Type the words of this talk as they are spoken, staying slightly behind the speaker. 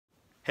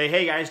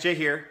Hey guys, Jay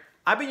here.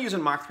 I've been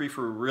using Mach 3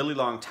 for a really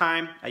long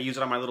time. I use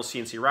it on my little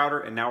CNC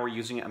router, and now we're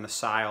using it on the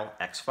Sile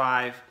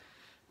X5.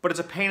 But it's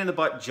a pain in the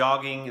butt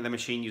jogging the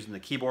machine using the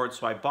keyboard,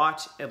 so I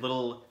bought a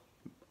little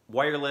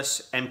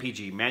wireless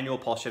MPG, manual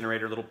pulse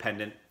generator, little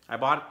pendant. I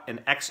bought an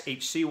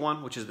XHC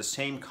one, which is the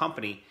same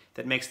company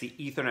that makes the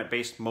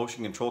Ethernet-based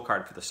motion control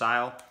card for the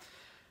Sile,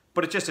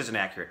 but it just isn't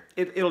accurate.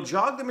 It'll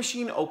jog the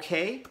machine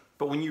okay,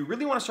 but when you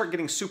really want to start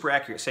getting super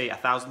accurate, say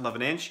 1/1000th of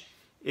an inch,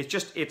 it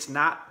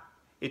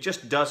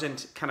just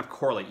doesn't kind of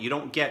correlate. You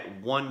don't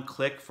get one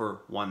click for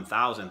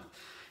 1/1000th.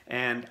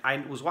 And I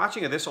was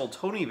watching this old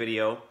Tony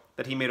video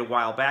that he made a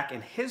while back,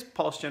 and his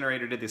pulse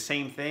generator did the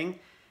same thing,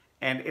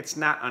 and it's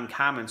not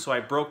uncommon. So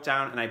I broke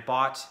down and I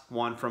bought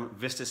one from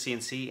Vista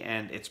CNC,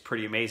 and it's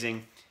pretty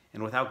amazing.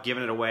 And without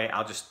giving it away,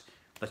 I'll just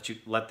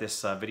let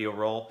this video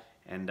roll,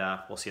 and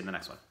we'll see you in the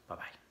next one.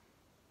 Bye-bye.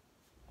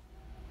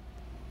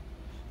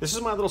 This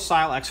is my little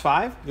Sile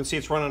X5. You can see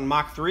it's running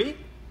Mach 3.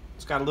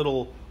 It's got a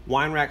little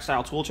wine rack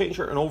style tool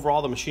changer, and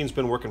overall the machine's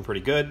been working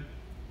pretty good.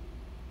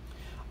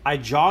 I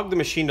jogged the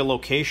machine to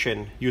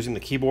location using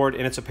the keyboard,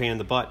 and it's a pain in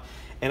the butt.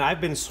 And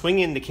I've been swing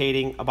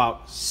indicating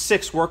about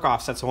 6 work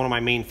offsets on one of my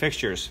main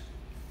fixtures.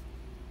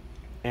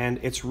 And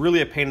it's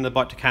really a pain in the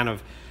butt to kind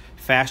of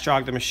fast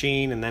jog the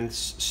machine and then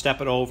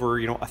step it over,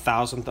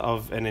 1/1000th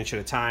of an inch at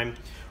a time.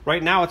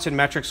 Right now it's in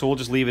metric, so we'll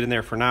just leave it in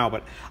there for now.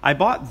 But I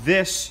bought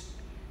this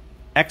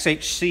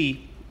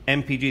XHC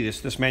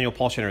MPG, this manual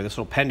pulse generator, this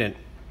little pendant.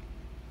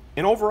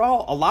 And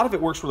overall, a lot of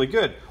it works really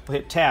good. We'll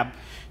hit tab.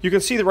 You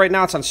can see that right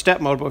now it's on step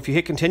mode, but if you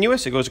hit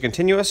continuous, it goes to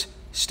continuous,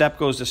 step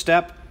goes to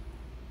step.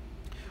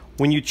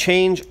 When you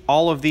change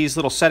all of these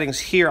little settings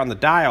here on the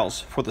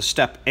dials for the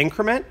step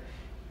increment,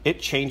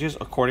 it changes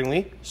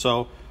accordingly.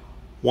 So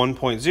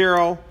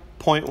 1.0,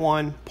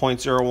 0.1,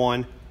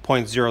 0.01,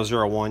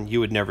 0.001, you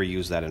would never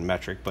use that in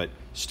metric, but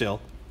still.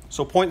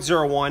 So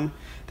 0.01,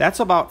 that's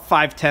about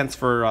 5/10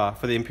 for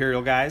the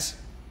Imperial guys.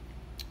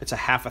 It's a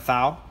 1/2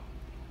 thou.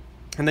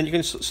 And then you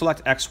can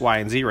select X, Y,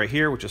 and Z right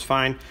here, which is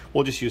fine.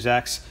 We'll just use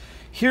X.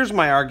 Here's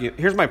my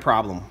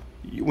problem.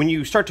 When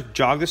you start to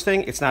jog this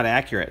thing, it's not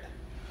accurate.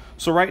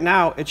 So right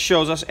now, it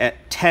shows us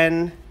at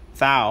 10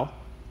 thou,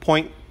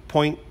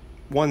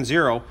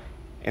 0.10,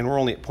 and we're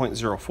only at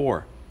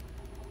 0.04.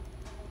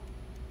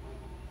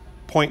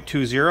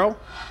 0.20,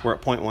 we're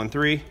at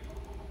 0.13.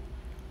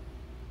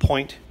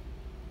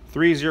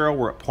 0.30,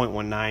 we're at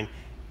 0.19.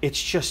 It's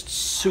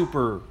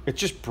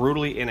just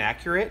brutally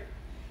inaccurate.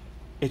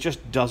 It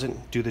just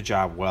doesn't do the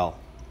job well.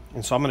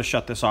 And so I'm going to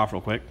shut this off real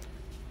quick.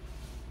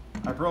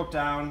 I broke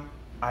down.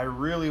 I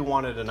really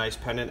wanted a nice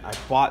pendant. I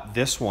bought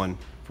this one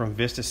from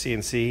Vista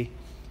CNC,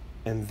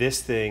 and this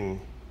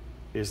thing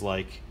is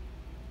like,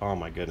 oh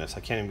my goodness,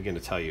 I can't even begin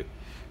to tell you.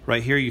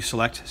 Right here, you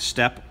select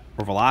step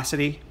or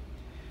velocity.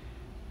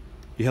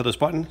 You hit this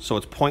button, so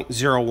it's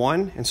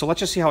 0.01. And so let's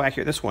just see how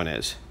accurate this one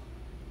is.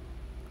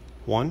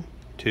 1,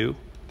 2,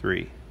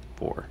 3,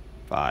 4,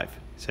 5,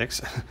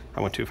 6.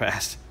 I went too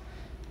fast.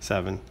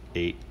 7,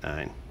 8,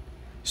 9.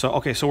 So,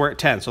 okay, so we're at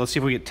 10. So let's see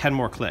if we get 10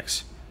 more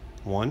clicks.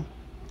 1,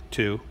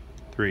 2,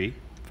 3,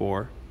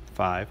 4,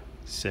 5,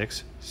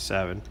 6,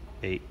 7,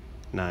 8,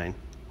 9,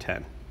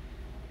 10.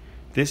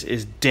 This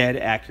is dead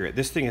accurate.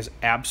 This thing is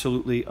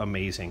absolutely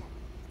amazing.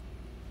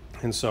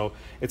 And so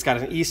it's got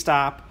an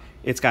E-stop.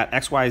 It's got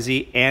X, Y,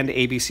 Z, and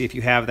ABC if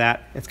you have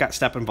that. It's got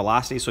step and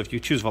velocity. So if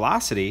you choose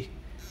velocity,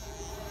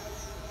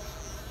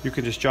 you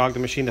can just jog the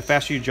machine. The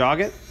faster you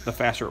jog it, the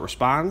faster it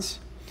responds.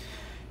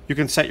 You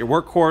can set your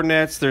work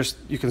coordinates.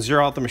 You can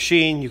zero out the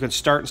machine. You can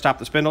start and stop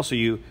the spindle. So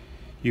you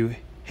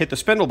hit the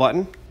spindle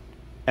button,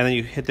 and then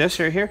you hit this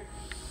right here.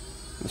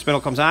 The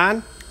spindle comes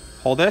on.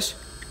 Hold this.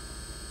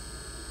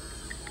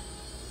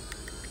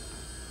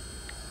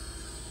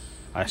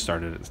 I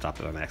started it and stopped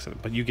it on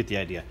accident, but you get the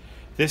idea.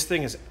 This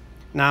thing is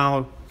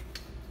now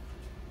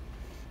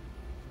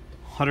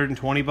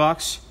 120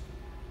 bucks,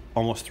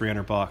 almost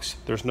 300 bucks.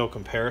 There's no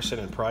comparison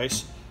in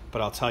price, but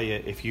I'll tell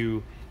you, if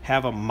you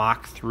have a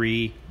Mach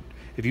 3,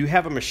 if you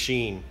have a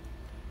machine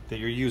that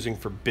you're using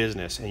for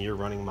business and you're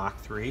running Mach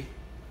 3,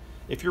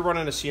 if you're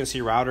running a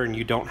CNC router and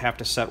you don't have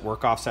to set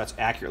work offsets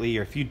accurately,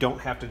 or if you don't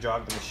have to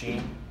jog the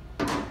machine,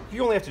 if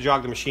you only have to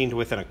jog the machine to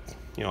within a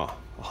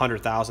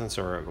 100,000ths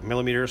or a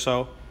millimeter or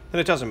so, then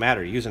it doesn't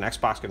matter. Use an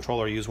Xbox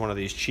controller, use one of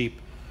these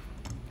cheap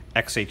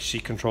XHC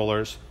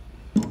controllers.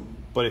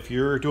 But if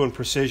you're doing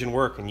precision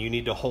work and you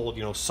need to hold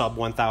sub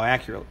 1 thou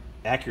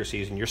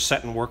accuracies, and you're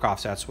setting work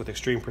offsets with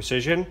extreme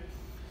precision,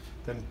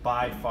 then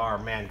by far,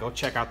 man, go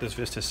check out this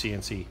Vista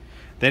CNC.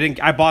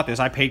 I bought this.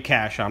 I paid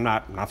cash. I'm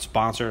not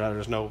sponsored.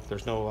 There's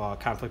no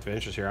conflict of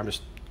interest here. I'm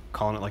just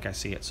calling it like I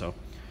see it. So,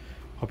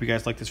 hope you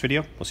guys like this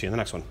video. We'll see you in the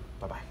next one.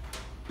 Bye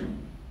bye.